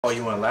Oh,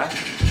 you want to laugh?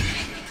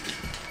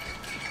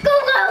 Go,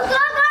 go, go, go,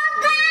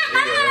 go!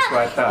 Yeah, that's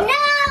what I thought. No!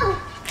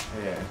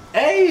 Yeah.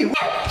 Hey!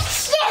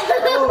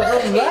 Oh,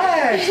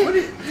 relax.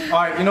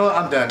 Alright, you know what?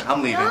 I'm done.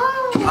 I'm leaving.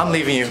 No. I'm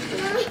leaving you.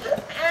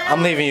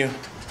 I'm leaving you.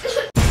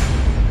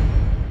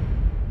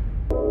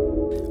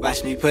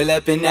 Watch me pull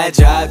up in that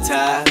drop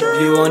top.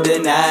 You won't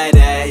deny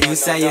that. You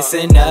say it's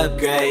an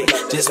upgrade.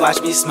 Just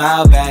watch me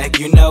smile back.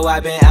 You know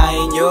I've been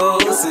eyeing you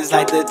since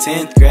like the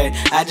 10th grade.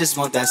 I just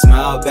want that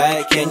smile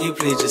back. Can you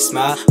please just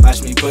smile?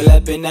 Watch me pull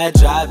up in that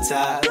drop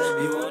top.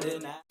 You won't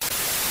deny.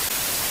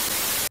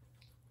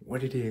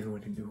 What it is,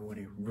 what it do, what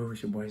it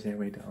rules. Your boys that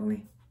way the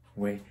only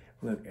way.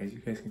 Look, as you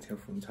guys can tell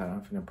from the title,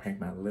 I'm finna prank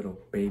my little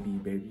baby.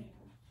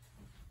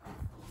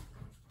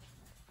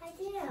 I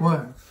did.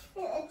 What?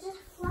 It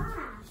just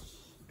flashed.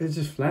 It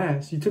just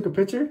flashed. You took a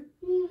picture?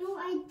 No,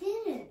 I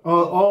didn't.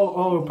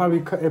 Oh, it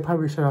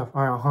probably shut off.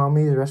 All right, I'll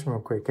meet you in the restroom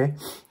real quick, okay?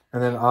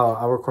 And then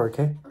I'll record,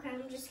 okay? Okay,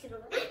 I'm just gonna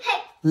wait.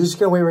 Hey! You just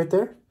gonna wait right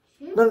there?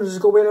 No, just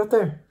go wait out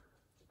there.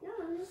 No,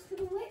 I'm just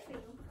gonna wait for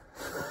you.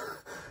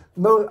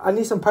 No, I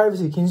need some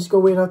privacy. Can you just go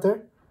wait out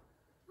there?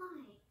 Why?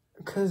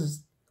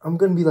 Because I'm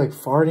gonna be like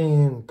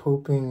farting and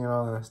pooping and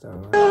all that stuff.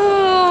 Right?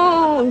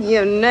 Oh,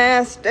 you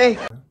nasty.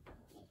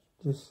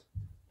 Just...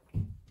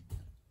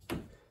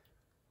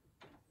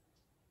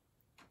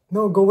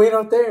 No, go wait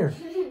out there.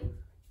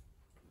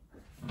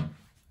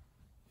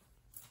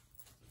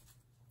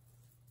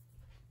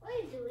 What are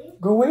you doing?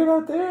 Go wait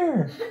out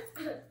there.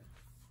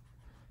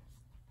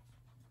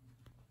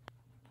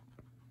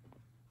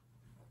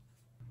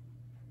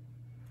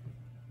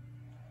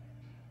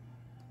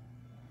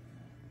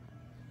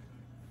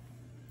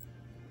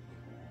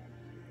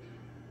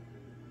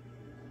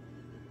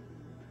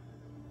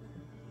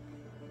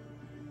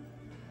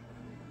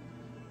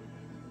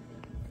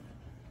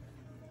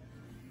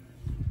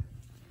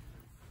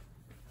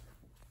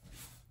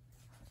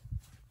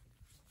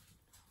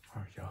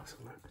 Alright, y'all, so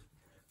look,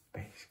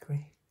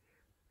 basically,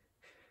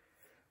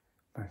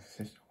 my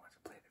sister wants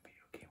to play the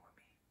video game with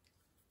me.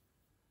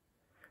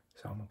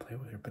 So I'm gonna play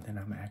with her, but then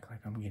I'm gonna act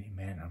like I'm getting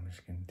mad. I'm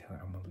just gonna tell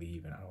her I'm gonna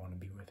leave and I don't wanna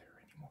be with her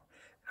anymore.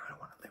 And I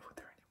don't wanna live with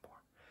her anymore.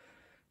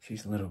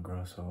 She's a little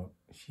girl, so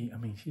she's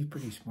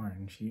pretty smart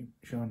and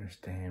she'll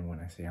understand when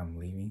I say I'm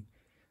leaving,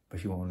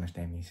 but she won't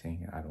understand me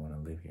saying I don't wanna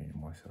live here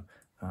anymore. So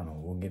I don't know,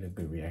 we'll get a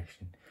good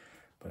reaction.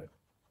 But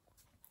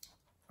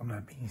I'm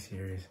not being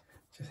serious,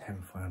 just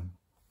having fun.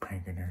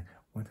 Pranking her.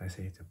 Once I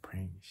say it's a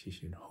prank, she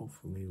should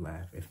hopefully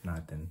laugh. If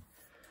not, then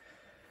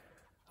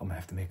I'm gonna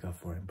have to make up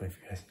for it. But if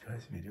you guys enjoy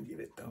this video, give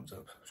it a thumbs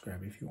up,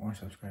 subscribe. If you aren't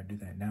subscribed, do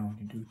that now. When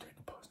you do, turn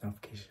the post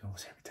notification on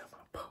every time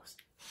I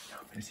post. Y'all,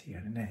 I'm gonna see you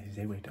in the next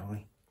day. Wait,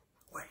 only.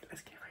 Wait,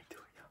 let's get right to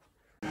it,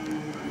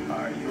 y'all.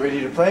 Alright, you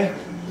ready to play?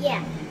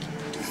 Yeah.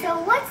 So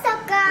what's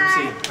up, guys?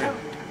 Let's see.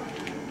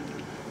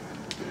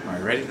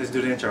 Alright, ready? Let's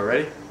do the intro.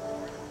 Ready?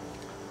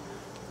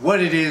 What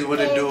it is,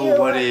 what it do,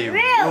 what it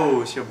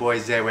rules. It's your boy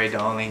Z-Way the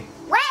only.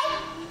 Wait!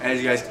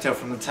 As you guys can tell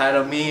from the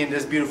title, me and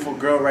this beautiful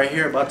girl right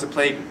here about to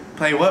play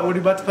what? What are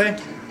you about to play?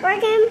 We're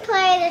gonna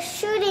play the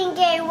shooting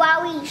game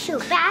while we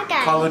shoot bad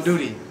guys. Call of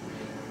Duty.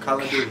 Call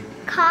of Duty.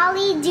 Call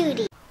of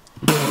Duty.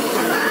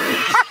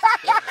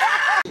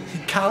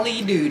 Call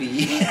of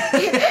Duty.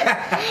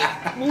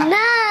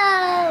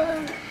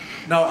 No!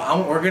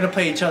 No, we're gonna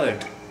play each other.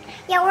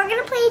 Yeah, we're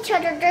gonna play each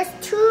other. There's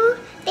two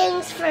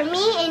things for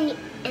me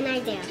and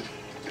Isaiah.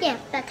 Yeah,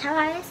 that's how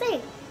I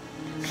say.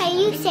 Can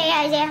you say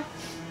Isaiah?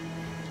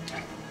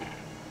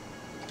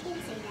 You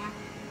can say that.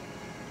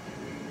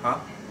 Huh?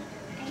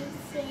 I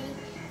say,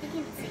 you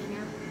can say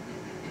no.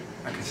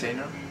 I can say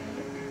no?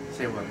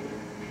 Say what?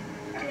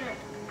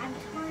 I'm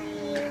telling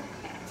you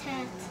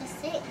to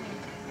say it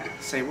now.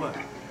 Say what?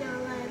 No,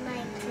 I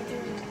like to do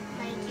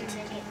like you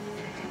did it.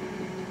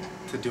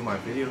 To do my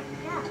video?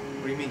 Yeah.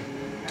 What do you mean?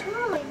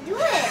 No, do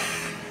it.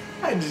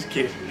 I'm just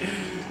kidding.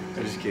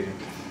 I'm just kidding.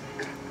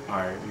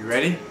 Alright, you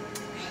ready?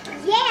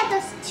 Yeah,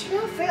 those two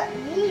for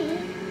me.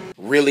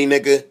 Really,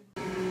 nigga?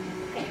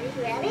 Okay,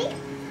 you ready?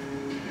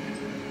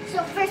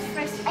 So first,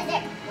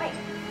 Isaiah, wait.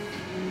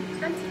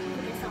 I'm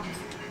taking this off.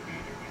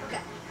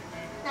 Okay.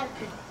 Now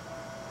good.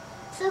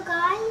 So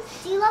guys,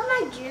 do you love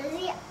my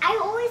jersey? I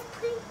always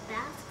play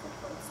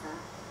basketball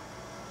stuff.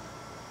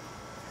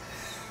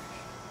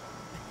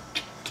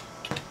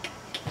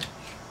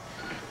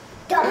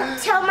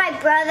 Don't tell my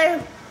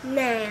brother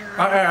now.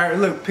 Alright,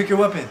 look, pick your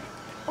weapon.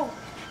 Oh.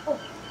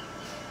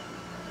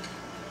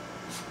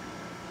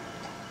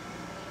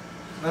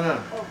 No.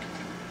 Oh.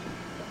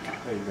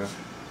 There you go.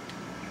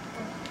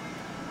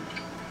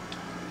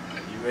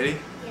 You ready?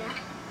 Yeah.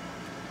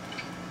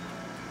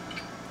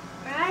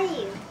 Where are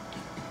you?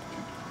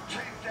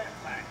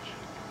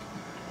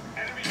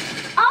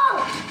 Oh!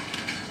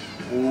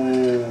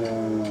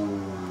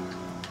 Ooh.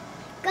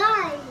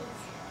 Guys!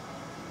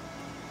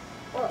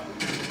 Whoa.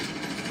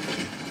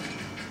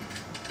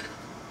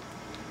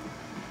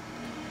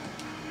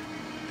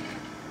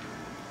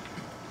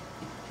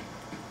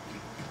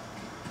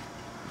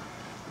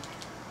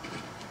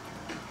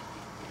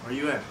 Where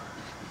you at?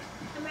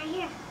 I'm right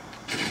here.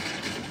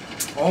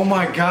 Oh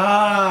my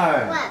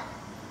god! What?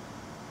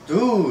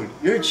 Dude,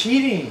 you're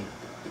cheating.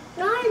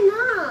 No, I'm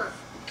not.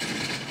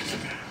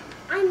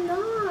 I'm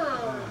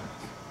not.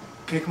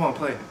 Okay, come on,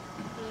 play.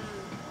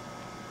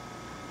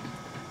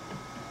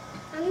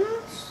 I'm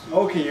not cheating.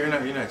 Okay, you're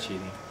not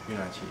cheating. You're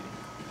not cheating.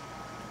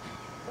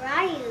 Where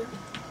are you?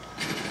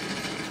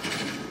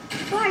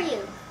 Who are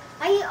you?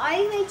 Are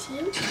you my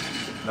team?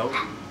 Nope.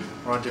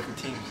 We're on different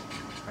teams.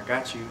 I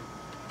got you.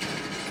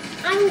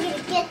 I'm gonna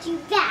get you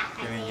back.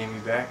 You're gonna get me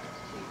back?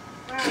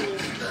 Where are you?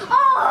 Oh!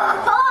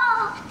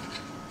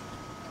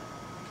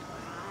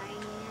 Where are you?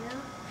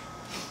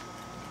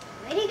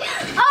 Ready?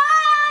 Oh!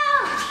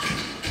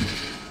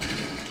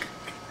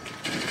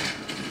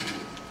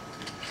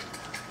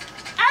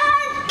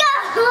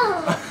 Go!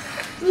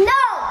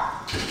 No!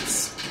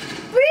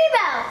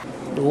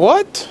 Rebound!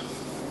 What?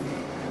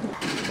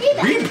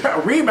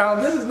 Rebound!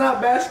 Rebound? This is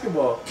not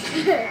basketball.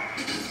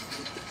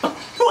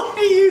 What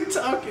are you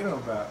talking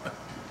about?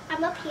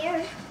 I'm up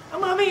here.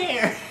 I'm up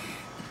here.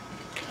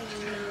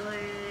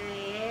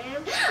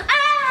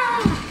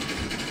 Ah!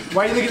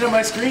 Why are you looking at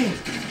my screen?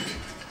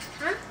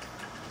 Huh?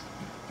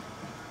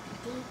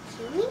 Did you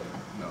kill me?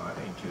 No, I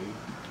didn't kill you.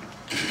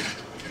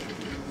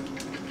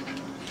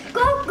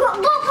 Go, go,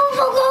 go, go,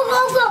 go, go,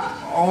 go, go!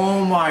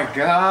 Oh my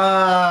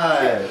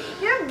god.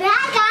 You're a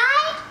bad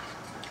guy?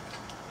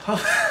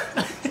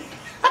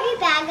 Are you a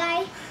bad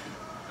guy?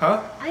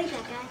 Huh? Are you a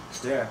bad guy?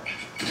 Yeah.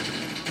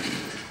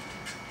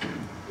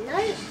 No.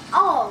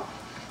 Oh.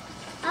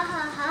 Ha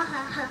ha ha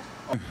ha ha.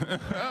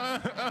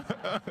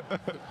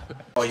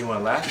 Oh, you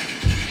wanna laugh?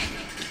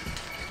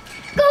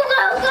 Go, go,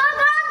 go, go,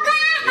 go!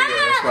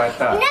 Yeah, that's what I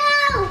thought. No!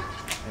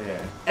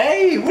 Yeah.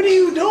 Hey, what are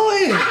you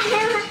doing?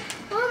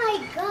 Oh my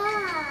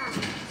god.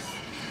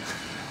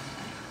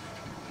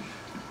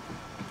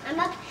 I'm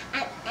up,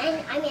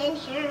 I'm in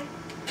here.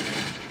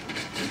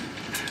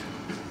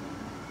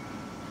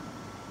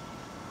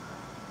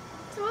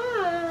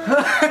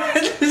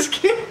 I'm just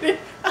kidding.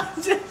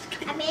 I'm just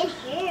kidding. I'm in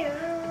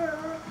here.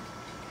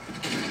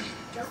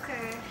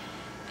 Joker.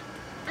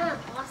 I'm a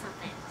boss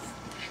at this.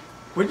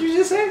 What'd you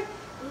just say?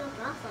 I'm a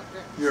boss at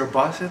this. You're a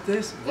boss at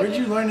this? Where'd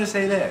you learn to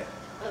say that?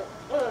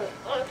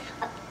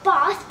 A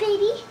boss,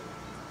 baby?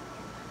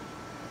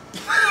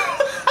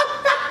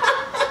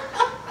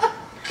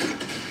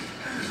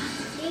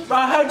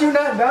 How'd you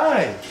not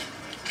die?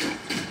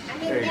 I'm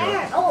There in you go.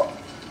 there. Oh.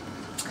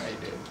 I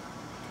did.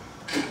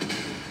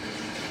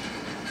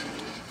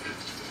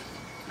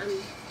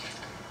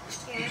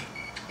 Here.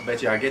 I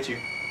bet you I'll get you.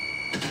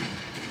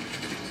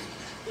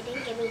 You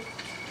didn't get me.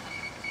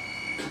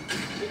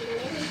 You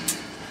didn't get me.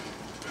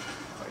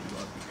 Oh, you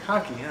want to be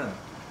cocky, huh?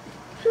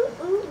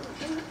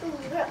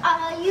 Where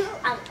are you?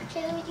 I'll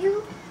kill you.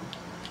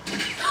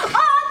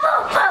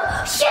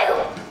 Oh,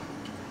 shoot!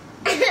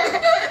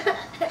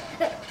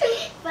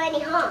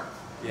 Funny, huh?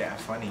 Yeah,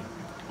 funny.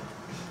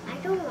 I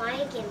don't want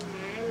to get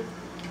mad.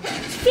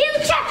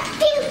 Future,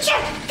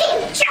 future,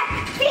 future,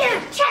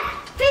 future,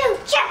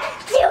 future,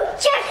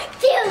 future,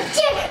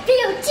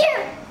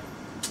 future.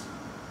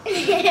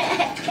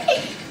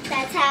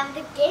 That's how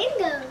the game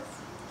goes.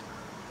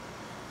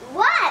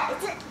 What?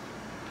 Is it?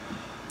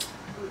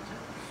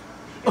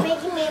 You're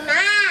making me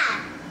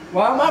mad.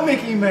 Why am I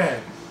making you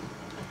mad?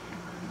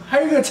 How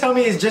are you gonna tell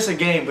me it's just a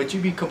game, but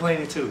you be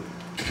complaining too?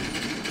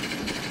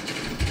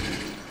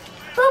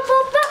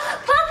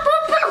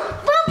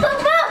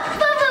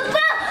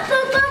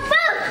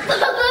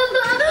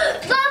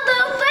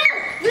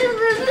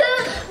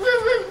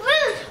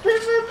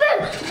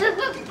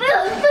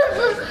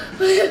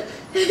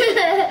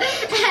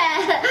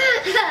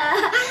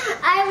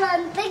 I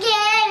won the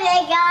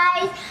game,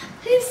 guys.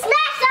 Who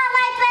smashed on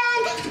my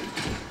pen?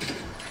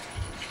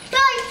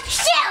 Going,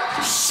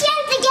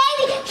 shoot the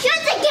gamey,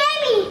 shoot the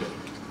gamey.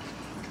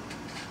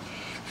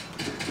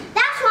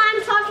 That's what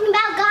I'm talking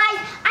about, guys.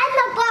 I'm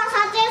the boss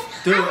at this.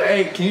 Dude,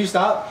 hey, can you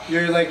stop?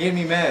 You're like getting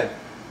me mad.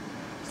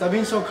 Stop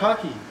being so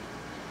cocky.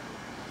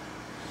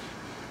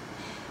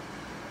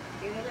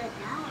 You're gonna die.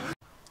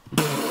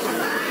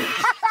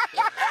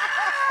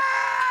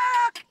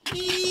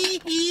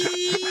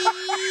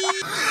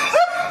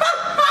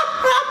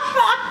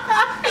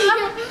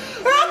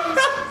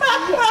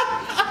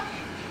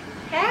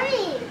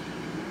 Hurry!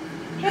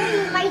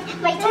 Hurry,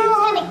 my team's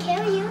gonna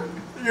kill you.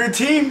 Your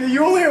team,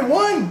 you only have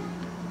one.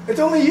 It's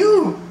only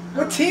you.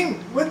 What team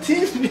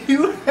do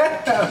you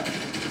have?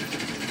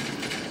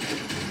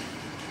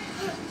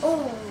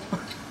 Oh.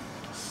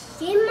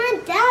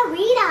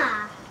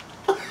 Simandarita.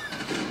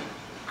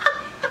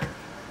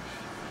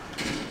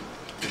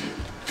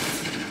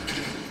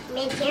 I'm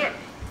in here.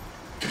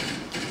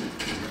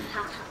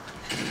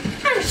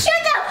 Shoot!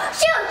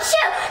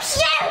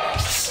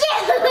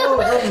 Oh,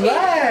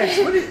 relax.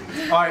 What is...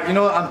 All right, you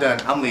know what? I'm done.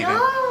 I'm leaving.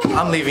 No.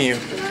 I'm leaving you.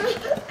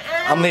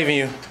 I'm leaving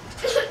you.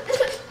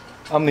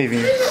 I'm leaving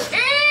you.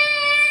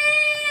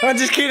 I'm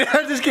just kidding.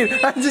 I'm just kidding.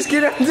 I'm just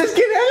kidding. I'm just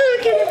kidding. I'm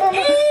just kidding. I'm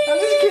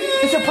just kidding.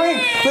 It's a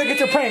prank. Look,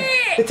 it's a prank.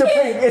 It's a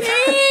prank.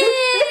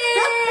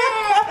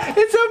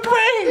 It's a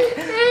prank.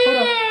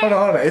 Hold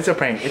on. It's a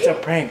prank. It's a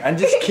prank. I'm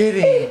just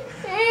kidding.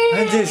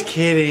 I'm just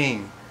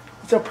kidding.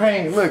 It's a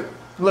prank. Look.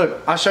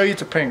 Look, I'll show you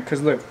to prank.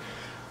 Cause look,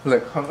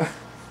 hold on.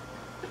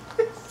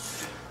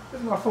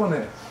 Where's my phone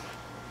at?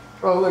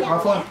 Oh, look, my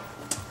phone.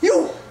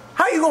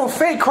 How you gonna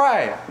fake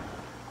cry?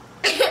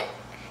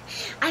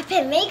 I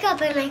put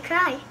makeup and I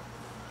cry.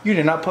 You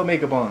did not put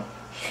makeup on.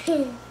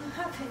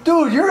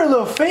 Dude, you're a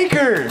little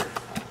faker. What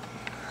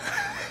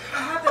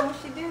happened?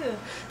 What'd she do?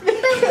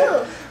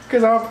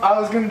 Cause I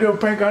was gonna do a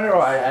prank on her. Oh,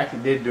 I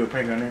actually did do a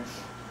prank on her.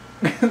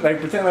 Like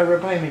pretend like we're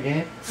playing the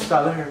game. So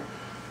I let her.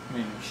 I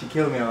mean, she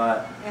killed me a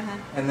lot.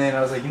 And then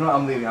I was like, you know what?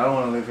 I'm leaving. I don't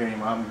want to live here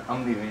anymore.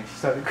 I'm leaving. And she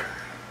started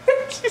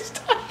crying. She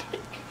started.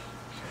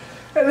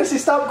 And then she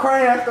stopped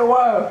crying after a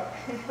while.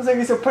 I was like,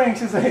 it's a prank.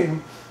 She's like,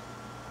 you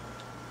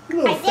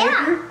little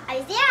faker.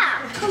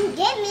 Isaiah, come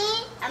get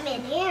me. I'm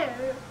in here.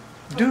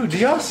 Dude, do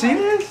y'all see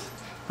this?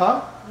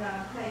 Huh?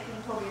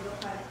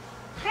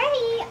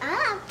 Hurry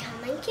up,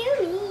 come and kill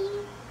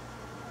me.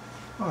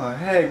 Oh,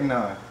 heck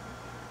no.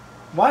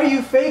 Why are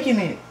you faking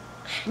it?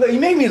 Look, you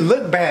made me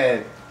look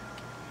bad.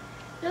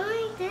 No,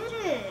 I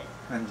didn't.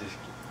 I'm just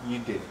kidding. You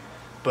did it.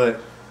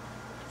 But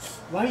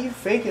why do you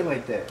fake it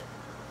like that?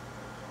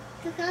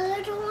 Because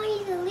I don't want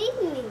you to leave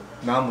me.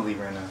 No, I'm gonna leave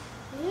right now.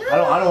 No.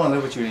 I don't want to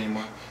live with you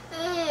anymore.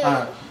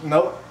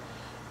 Nope.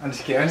 I'm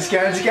just kidding. I'm just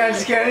kidding. I'm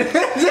just kidding.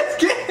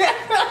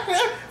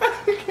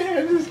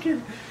 I'm just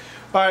kidding.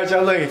 Alright,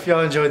 y'all, look, if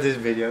y'all enjoyed this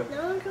video.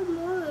 No,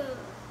 tomorrow.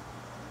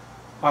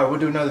 Alright, we'll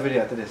do another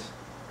video after this.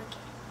 Okay.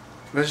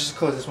 Let's just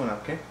close this one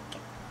up, okay?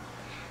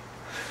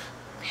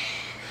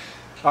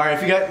 Alright,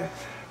 if you got...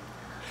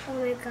 Oh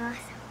my gosh.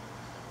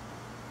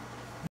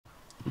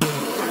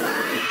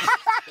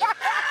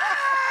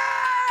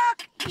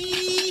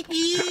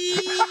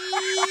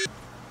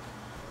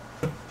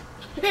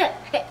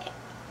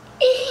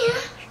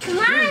 Come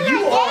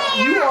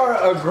on, you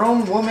are a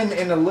grown woman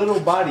in a little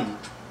body.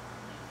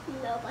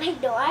 No, I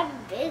don't have a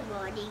big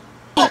body.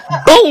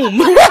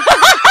 Boom!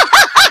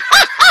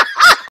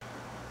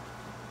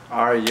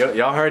 Alright,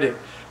 y'all heard it.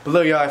 But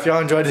look, y'all, if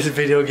y'all enjoyed this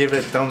video, give it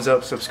a thumbs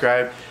up,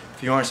 subscribe.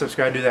 If you aren't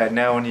subscribed, do that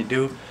now. When you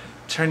do,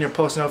 turn your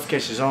post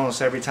notifications on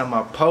so every time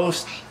I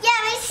post. Yeah,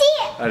 I see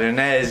it. Other than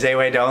that, it's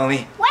Zay-Way the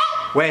only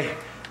way.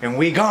 And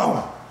we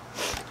gone.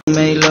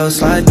 Make love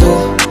slide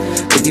through.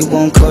 If you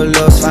want cut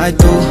love slide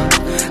through.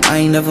 I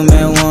ain't never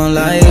met one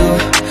like you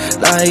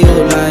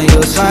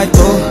slide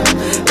through.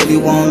 If you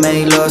want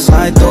make love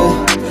slide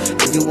through.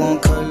 If you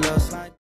want cut love slide through.